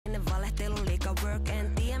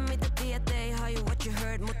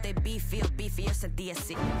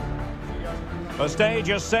The stage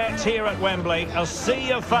is set here at Wembley. A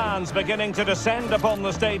sea of fans beginning to descend upon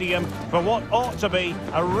the stadium for what ought to be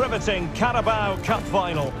a riveting Carabao Cup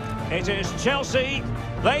final. It is Chelsea,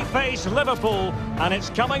 they face Liverpool, and it's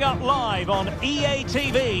coming up live on EA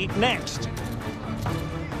TV next.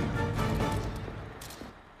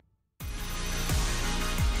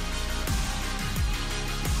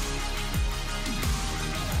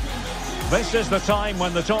 This is the time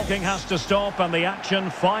when the talking has to stop and the action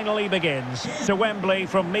finally begins. To Wembley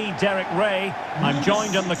from me, Derek Ray. I'm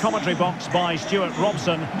joined in the commentary box by Stuart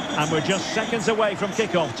Robson, and we're just seconds away from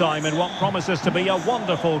kick-off time in what promises to be a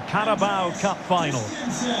wonderful Carabao Cup final.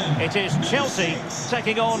 It is Chelsea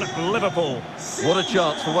taking on Liverpool. What a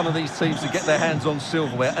chance for one of these teams to get their hands on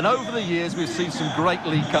silverware, and over the years we've seen some great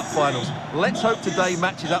League Cup finals. Let's hope today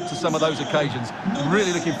matches up to some of those occasions.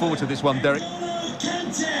 Really looking forward to this one, Derek.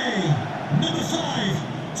 Number 5,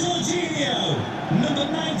 Jorginho. Number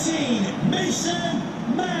 19, Mason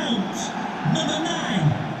Mount. Number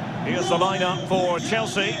 9. Here's the lineup for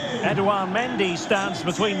Chelsea. Edouard Mendy stands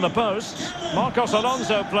between the posts. Marcos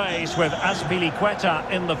Alonso plays with Azpilicueta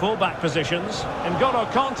in the fullback positions. N'Golo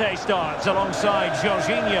Kanté starts alongside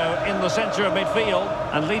Jorginho in the centre of midfield.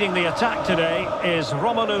 And leading the attack today is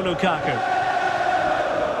Romelu Lukaku.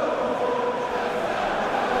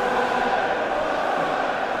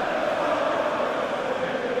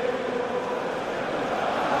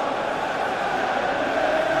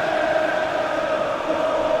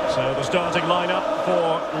 So the starting lineup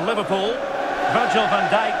for Liverpool. Virgil van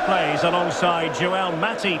Dijk plays alongside Joel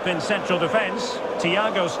Matip in central defence.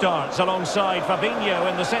 Thiago starts alongside Fabinho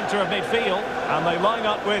in the centre of midfield. And they line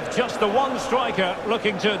up with just the one striker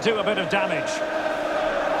looking to do a bit of damage.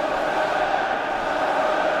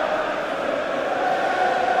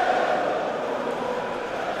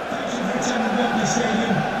 Thank you for attending Wembley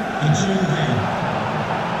Stadium. Enjoy the game.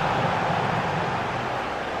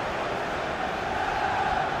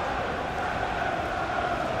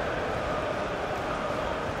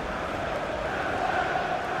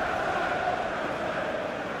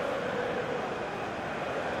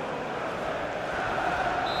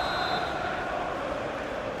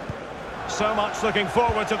 So much looking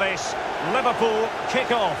forward to this. Liverpool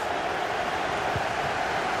kick-off.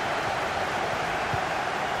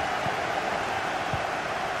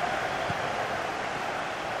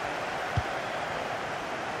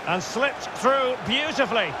 And slipped through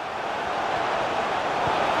beautifully.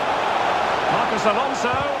 Marcos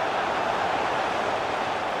Alonso.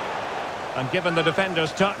 And given the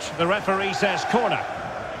defender's touch, the referee says corner.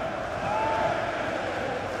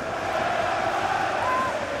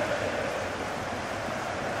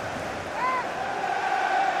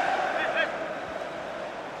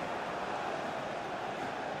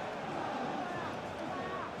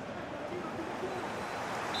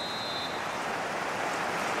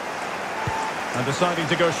 And deciding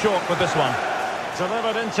to go short with this one.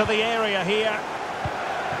 Delivered into the area here.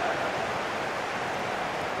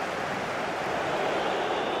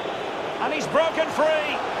 And he's broken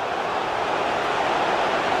free.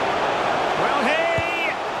 Will he?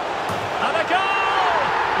 And a goal!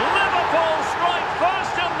 Liverpool strike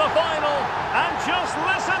first in the final. And just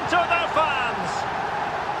listen to their fans.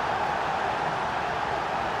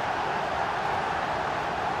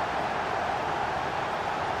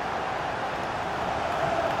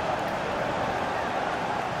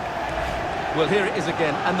 Well, here it is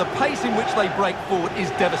again, and the pace in which they break forward is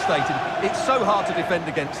devastating. It's so hard to defend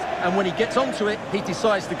against, and when he gets onto it, he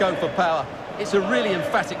decides to go for power. It's a really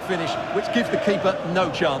emphatic finish, which gives the keeper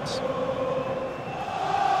no chance.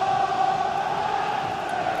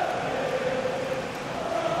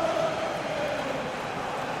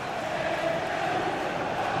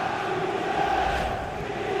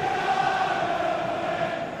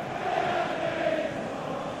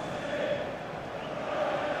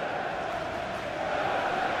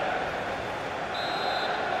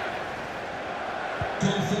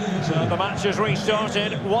 So the match has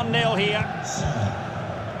restarted, 1-0 here.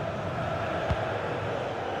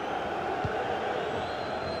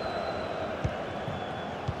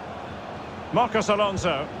 Marcos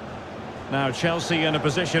Alonso. Now Chelsea in a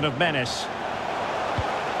position of menace.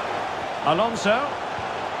 Alonso.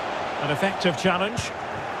 An effective challenge.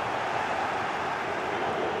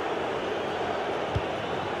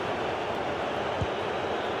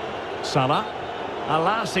 Salah.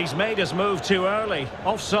 Alas, he's made his move too early.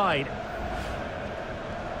 Offside.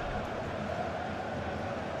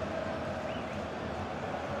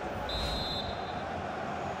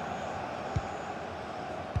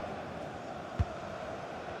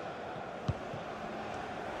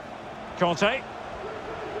 Kanté.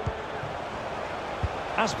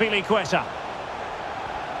 Azpilicueta.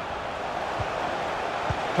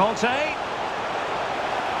 Conte.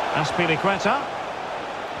 Azpilicueta.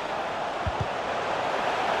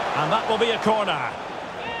 And that will be a corner.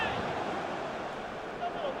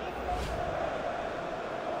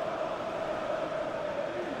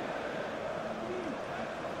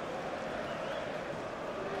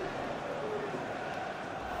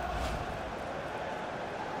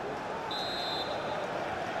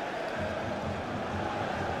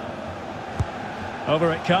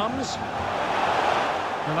 Over it comes.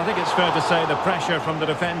 And I think it's fair to say the pressure from the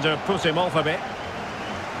defender put him off a bit.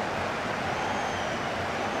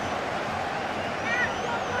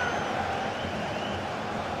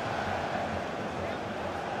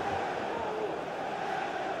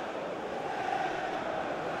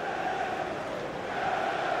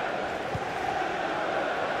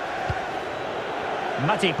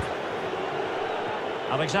 Matip.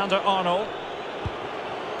 Alexander-Arnold.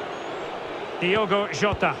 Diogo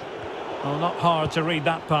Jota. Well, not hard to read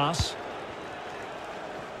that pass.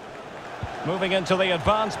 Moving into the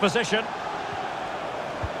advanced position.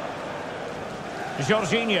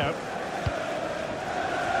 Jorginho.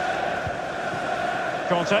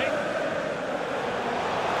 Conte.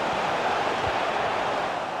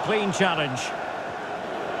 Clean challenge.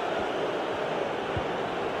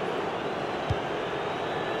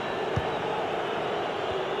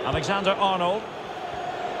 Alexander-Arnold.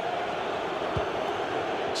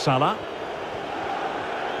 Salah.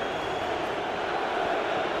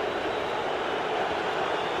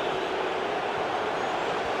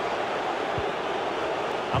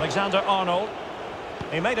 Alexander-Arnold.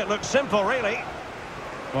 He made it look simple, really.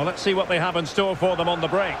 Well, let's see what they have in store for them on the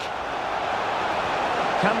break.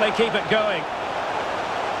 Can they keep it going?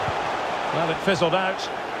 Well, it fizzled out.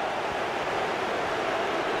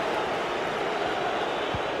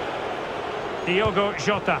 Diogo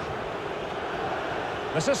Jota.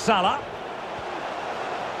 This is Salah.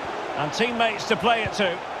 And teammates to play it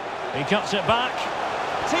to. He cuts it back.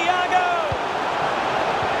 Thiago!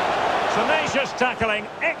 Tenacious tackling.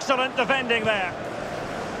 Excellent defending there.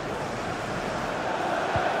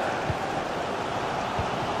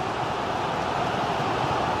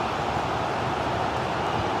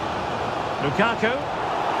 Lukaku.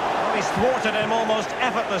 Well, he's thwarted him almost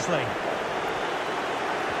effortlessly.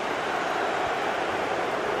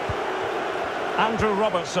 Andrew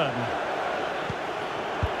Robertson.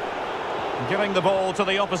 Giving the ball to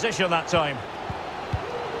the opposition that time.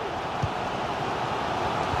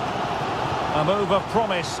 A move of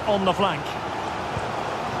promise on the flank.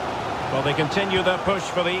 Well, they continue their push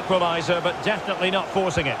for the equaliser, but definitely not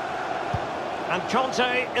forcing it. And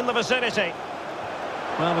Conte in the vicinity.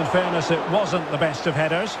 Well, in fairness, it wasn't the best of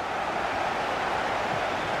headers.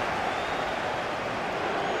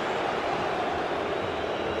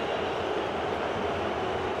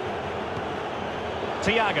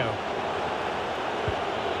 Thiago.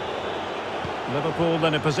 Liverpool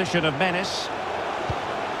in a position of menace.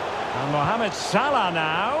 And Mohamed Salah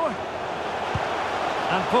now.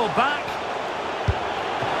 And pulled back.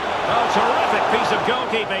 Oh, terrific piece of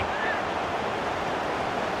goalkeeping.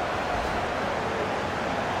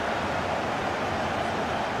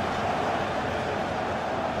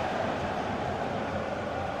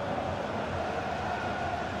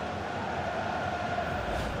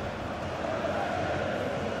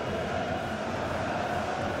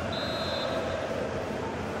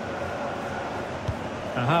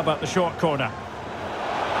 And how about the short corner?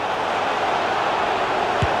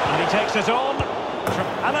 And he takes it on.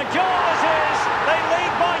 And a goal it is! They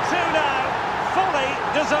lead by 2 now. Fully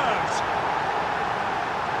deserved.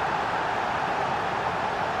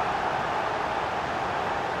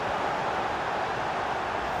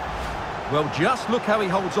 Well, just look how he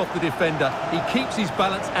holds off the defender. He keeps his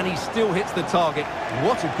balance and he still hits the target.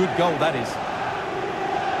 What a good goal that is.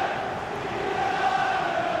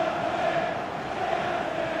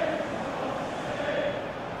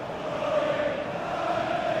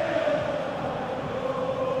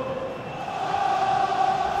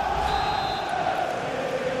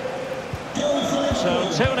 So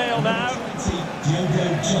 2-0 now. Diogo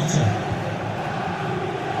Jota.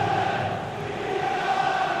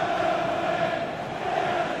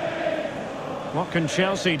 What can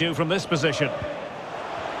Chelsea do from this position?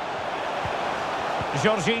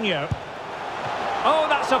 Jorginho. Oh,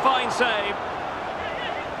 that's a fine save.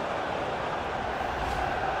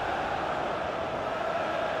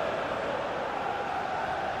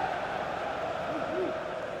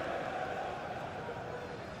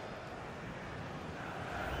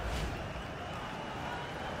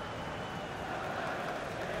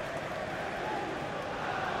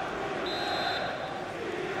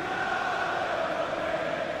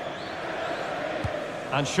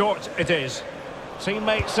 And short it is.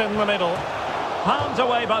 Teammates in the middle. Palmed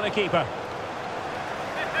away by the keeper.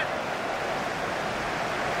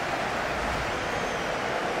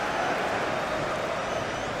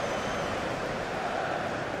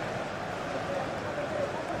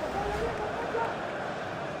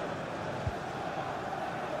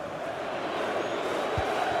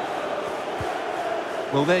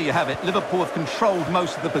 Well, there you have it. Liverpool have controlled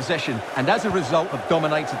most of the possession and as a result have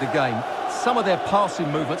dominated the game. Some of their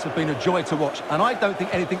passing movements have been a joy to watch and I don't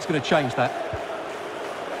think anything's going to change that.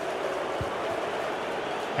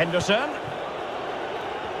 Henderson.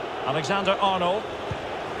 Alexander-Arnold.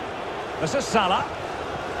 This is Salah.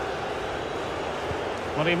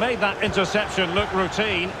 Well, he made that interception look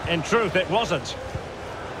routine. In truth, it wasn't.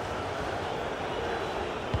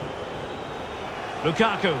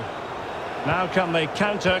 Lukaku. Now can they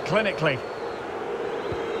counter clinically?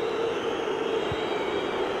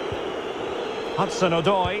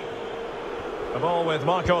 Hudson-Odoi. The ball with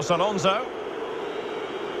Marcos Alonso.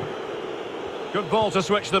 Good ball to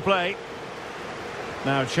switch the play.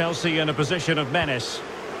 Now Chelsea in a position of menace.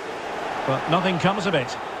 But nothing comes of it.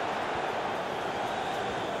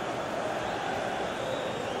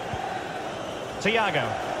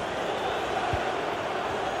 Thiago.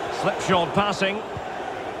 Slipshod passing.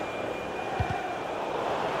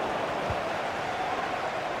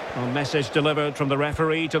 A message delivered from the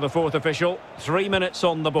referee to the fourth official. 3 minutes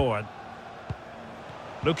on the board.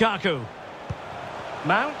 Lukaku.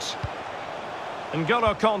 Mount.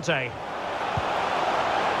 N'Golo Kanté.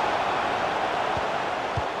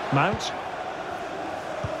 Mount.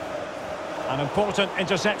 An important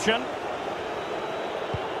interception.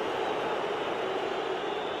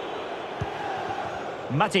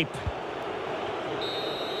 Matip.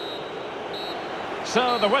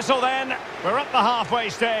 So the whistle then. We're at the halfway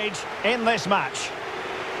stage in this match.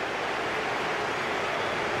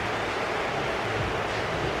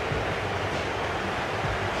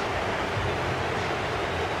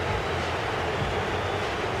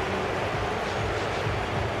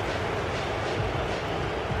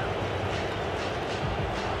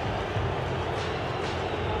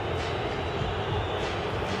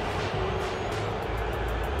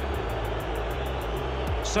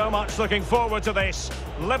 So much looking forward to this.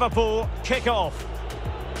 Liverpool kick off.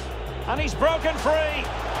 And he's broken free.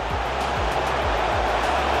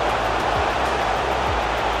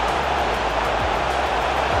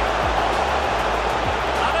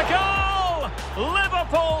 And a goal!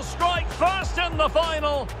 Liverpool strike first in the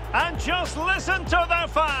final. And just listen to their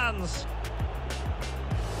fans.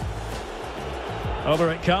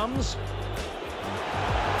 Over it comes.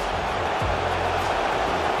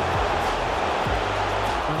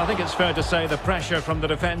 I think it's fair to say the pressure from the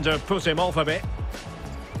defender put him off a bit.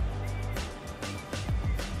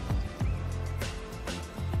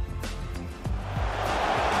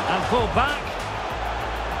 And pulled back.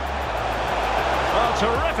 Oh,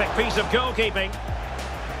 terrific piece of goalkeeping.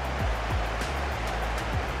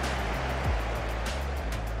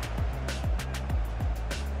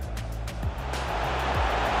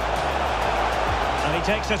 And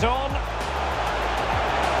he takes it on.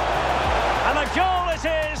 And a goal it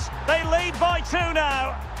is! They lead by 2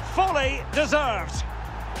 now. Fully deserved.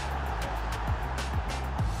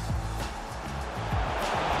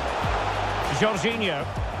 Jorginho.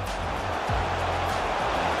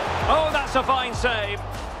 Oh, that's a fine save.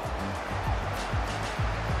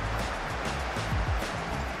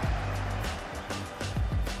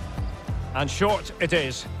 And short it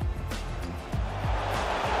is.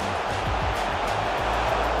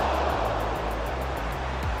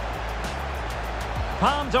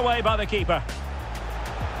 Palmed away by the keeper.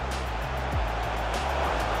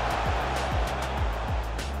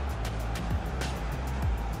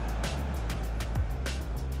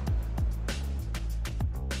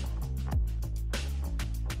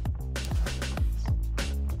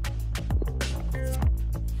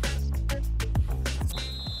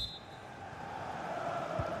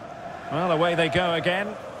 Well, away they go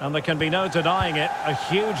again, and there can be no denying it. A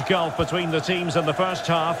huge gulf between the teams in the first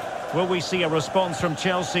half. Will we see a response from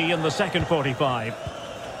Chelsea in the second 45?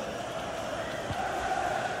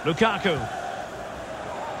 Lukaku.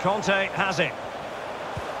 Kanté has it.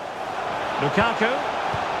 Lukaku.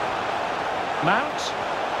 Mount.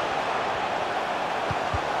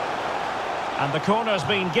 And the corner's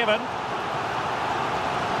been given.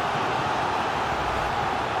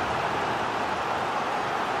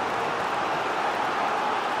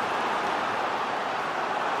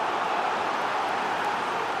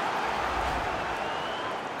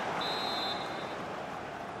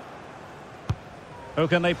 Who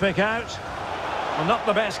can they pick out? Well, not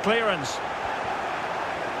the best clearance.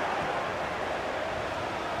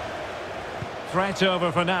 Threat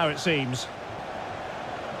over for now, it seems.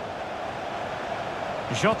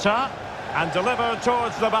 Jota, and delivered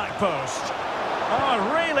towards the back post.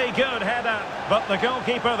 Oh, really good header, but the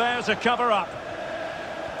goalkeeper there to cover up.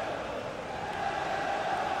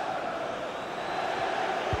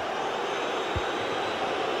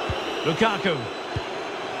 Lukaku.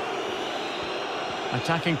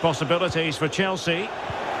 Attacking possibilities for Chelsea,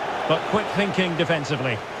 but quick thinking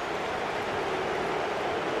defensively.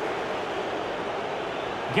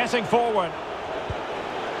 Getting forward.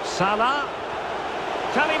 Salah.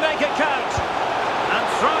 Can he make it count? And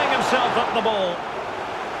throwing himself at the ball.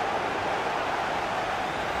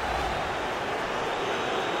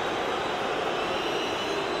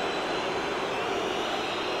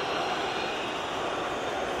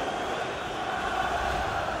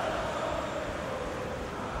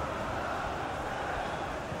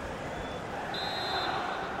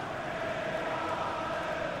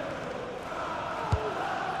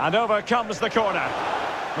 And over comes the corner.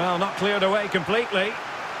 Well, not cleared away completely.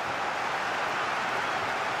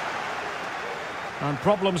 And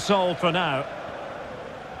problem solved for now.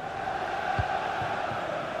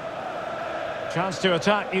 Chance to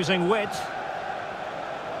attack using width.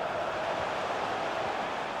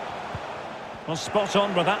 Well, spot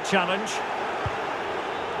on with that challenge.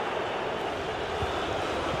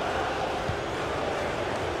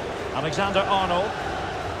 Alexander-Arnold.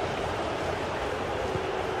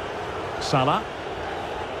 Salah.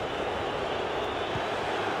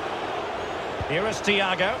 Here is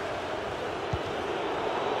Thiago.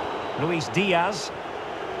 Luis Diaz.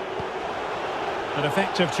 An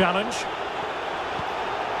effective challenge.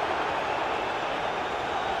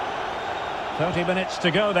 30 minutes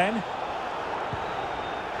to go then.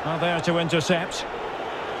 Now there to intercept.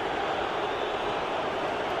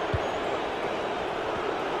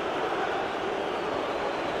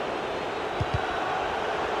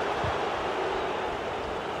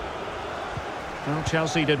 Well,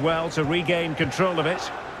 Chelsea did well to regain control of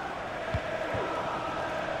it.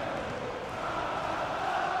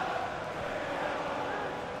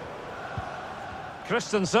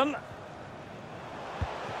 Christensen.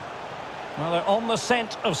 Well, they're on the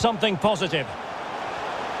scent of something positive.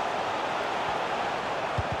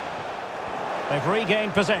 They've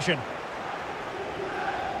regained possession.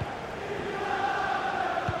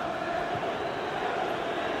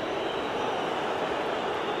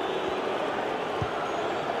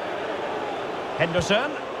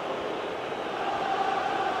 Henderson.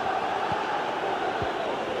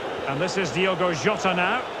 And this is Diogo Jota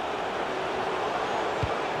now.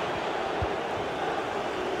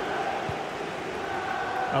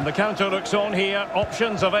 And the counter looks on here,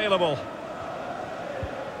 options available.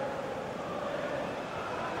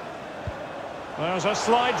 There's a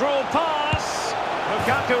slide rule pass.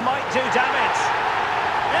 Lukaku might do damage.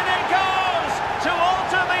 In it goes to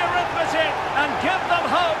alter the arithmetic and give them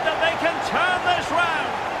hope that they can turn this round.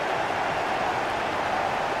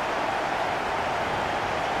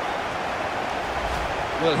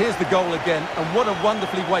 Well, here's the goal again, and what a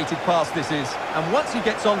wonderfully weighted pass this is. And once he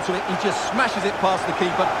gets onto it, he just smashes it past the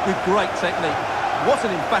keeper with great technique. What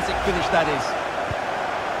an emphatic finish that is.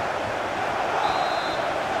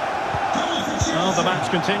 Well, the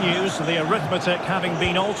match continues, the arithmetic having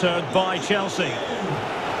been altered by Chelsea.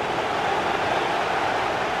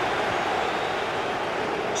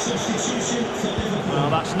 Substitution for Liverpool. Well,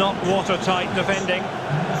 that's not watertight defending.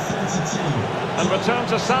 And return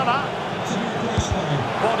to Salah.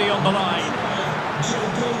 Body on the line.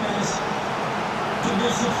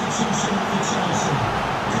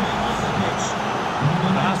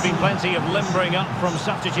 There has been plenty of limbering up from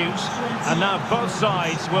substitutes, and now both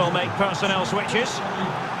sides will make personnel switches.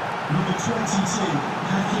 Number 22,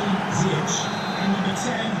 Hakim Ziyech, and number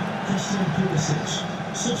 10, Christian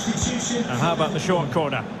Pulisic. Substitution. And how about the short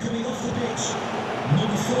corner? Coming off the pitch,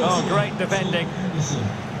 number 14. Oh, great defending.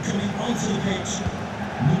 Coming onto the pitch,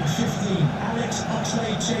 number 15, Alex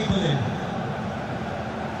Oxlade-Chamberlain.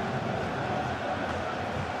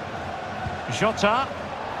 Jota.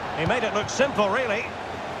 He made it look simple, really.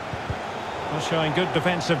 Well, showing good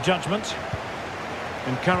defensive judgment.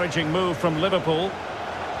 Encouraging move from Liverpool.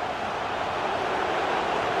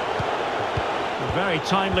 A very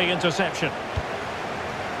timely interception.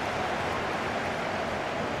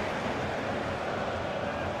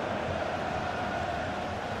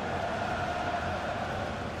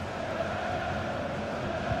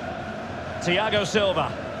 Thiago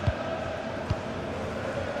Silva.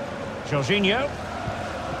 Jorginho.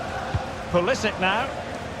 Pulisic now.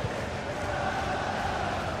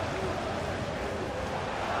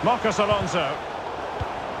 Marcos Alonso.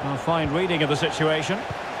 Well, fine reading of the situation.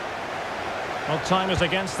 Well, time is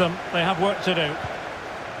against them. They have work to do.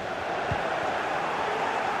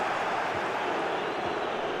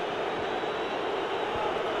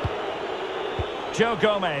 Joe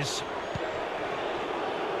Gomez.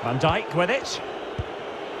 Van Dijk with it.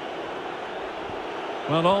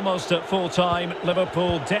 Well, almost at full time,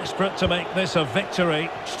 Liverpool desperate to make this a victory.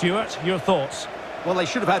 Stuart, your thoughts? Well, they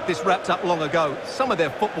should have had this wrapped up long ago. Some of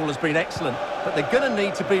their football has been excellent, but they're going to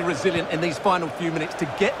need to be resilient in these final few minutes to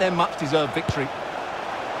get their much-deserved victory.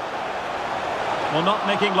 Well, not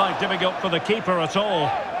making life difficult for the keeper at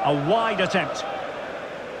all. A wide attempt.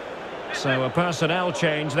 So a personnel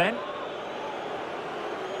change then.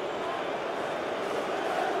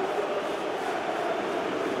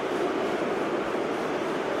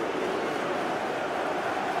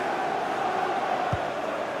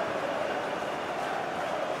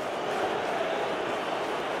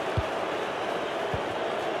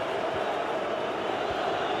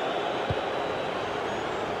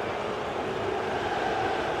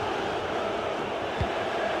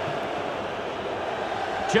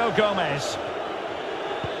 Joe Gomez.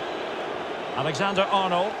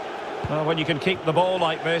 Alexander-Arnold. Well, when you can keep the ball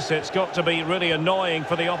like this, it's got to be really annoying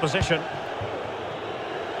for the opposition.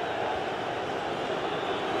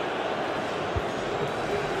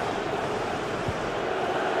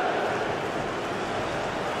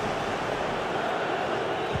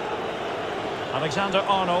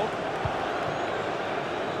 Alexander-Arnold.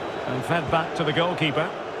 And fed back to the goalkeeper.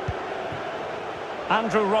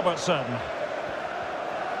 Andrew Robertson.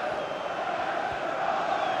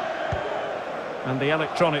 And the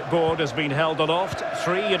electronic board has been held aloft.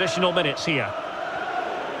 3 additional minutes here.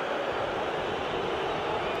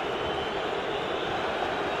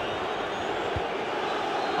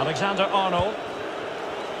 Alexander-Arnold.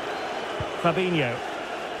 Fabinho.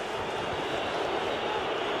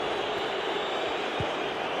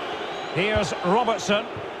 Here's Robertson.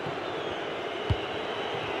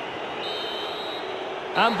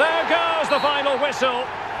 And there goes the final whistle.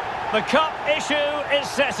 The cup issue is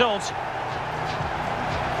settled.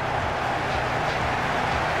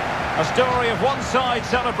 A story of one side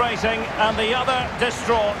celebrating and the other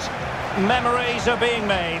distraught. Memories are being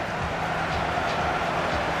made.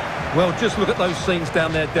 Well, just look at those scenes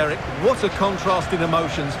down there, Derek. What a contrast in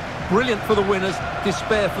emotions. Brilliant for the winners,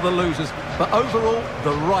 despair for the losers. But overall,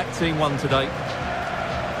 the right team won today.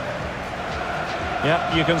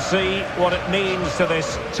 Yeah, you can see what it means to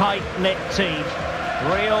this tight-knit team.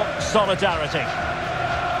 Real solidarity.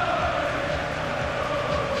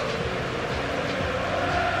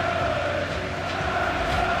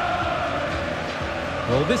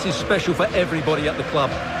 Well, this is special for everybody at the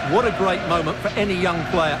club. What a great moment for any young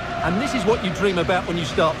player. And this is what you dream about when you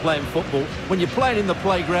start playing football. When you're playing in the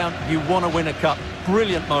playground, you want to win a cup.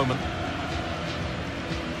 Brilliant moment.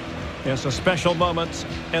 Yes, a special moment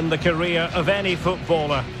in the career of any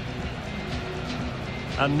footballer.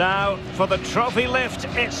 And now for the trophy lift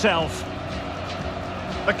itself.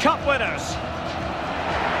 The cup winners.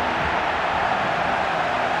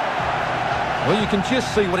 Well, you can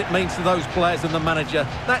just see what it means to those players and the manager.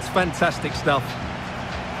 That's fantastic stuff.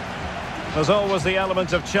 There's always the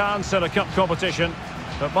element of chance in a cup competition,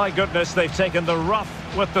 but my goodness, they've taken the rough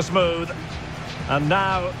with the smooth, and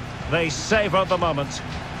now they savour the moment.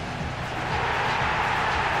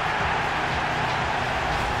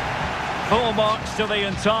 Full marks to the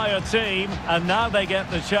entire team, and now they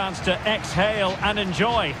get the chance to exhale and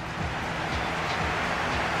enjoy.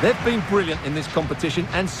 They've been brilliant in this competition,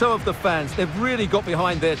 and so have the fans. They've really got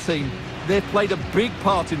behind their team. They've played a big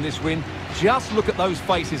part in this win. Just look at those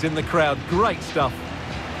faces in the crowd. Great stuff.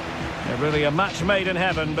 Yeah, really a match made in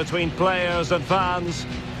heaven between players and fans.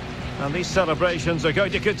 And these celebrations are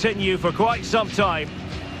going to continue for quite some time.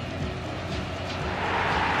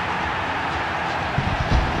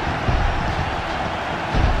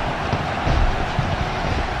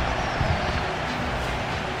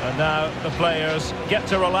 And now the players get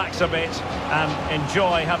to relax a bit and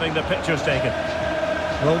enjoy having the pictures taken.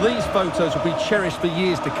 Well, these photos will be cherished for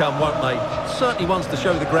years to come, won't they? Certainly ones to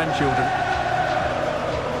show the grandchildren.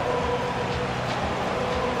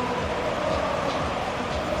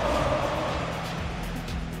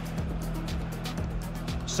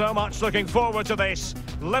 So much looking forward to this.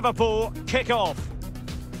 Liverpool kick-off.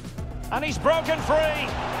 And he's broken free.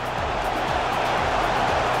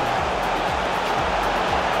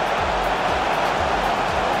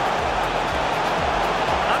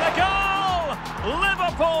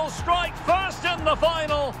 Liverpool strike first in the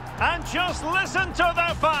final, and just listen to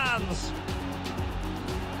their fans.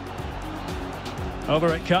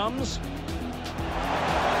 Over it comes.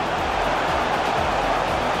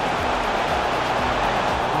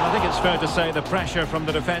 I think it's fair to say the pressure from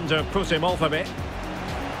the defender put him off a bit.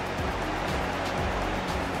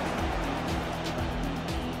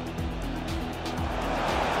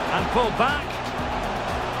 And pulled back.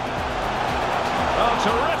 Oh,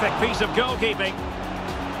 terrific piece of goalkeeping.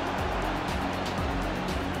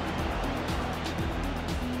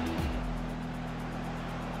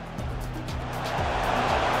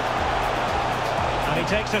 And he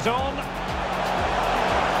takes it on.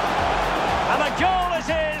 And a goal it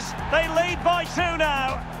is. They lead by 2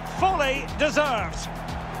 now. Fully deserved.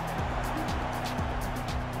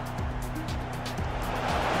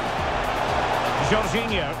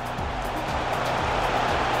 Jorginho.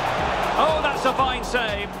 Oh, that's a fine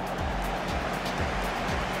save.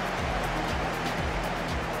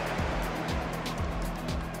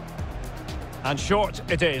 And short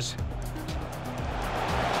it is.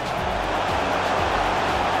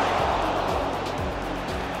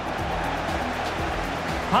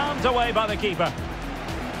 Palmed away by the keeper.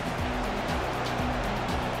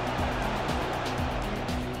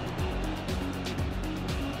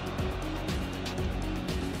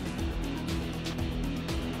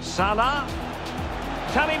 Salah.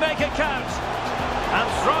 Can he make it count? And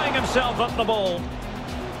throwing himself at the ball.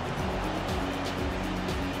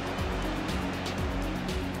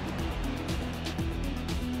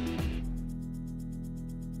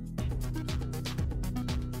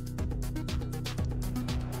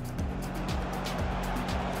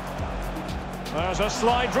 There's a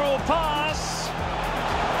slide rule pass.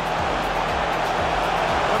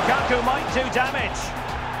 Lukaku might do damage.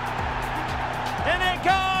 In it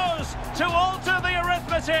goes to alter the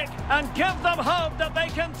arithmetic and give them hope that they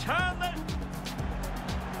can turn the...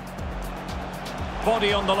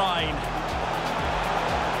 Body on the line.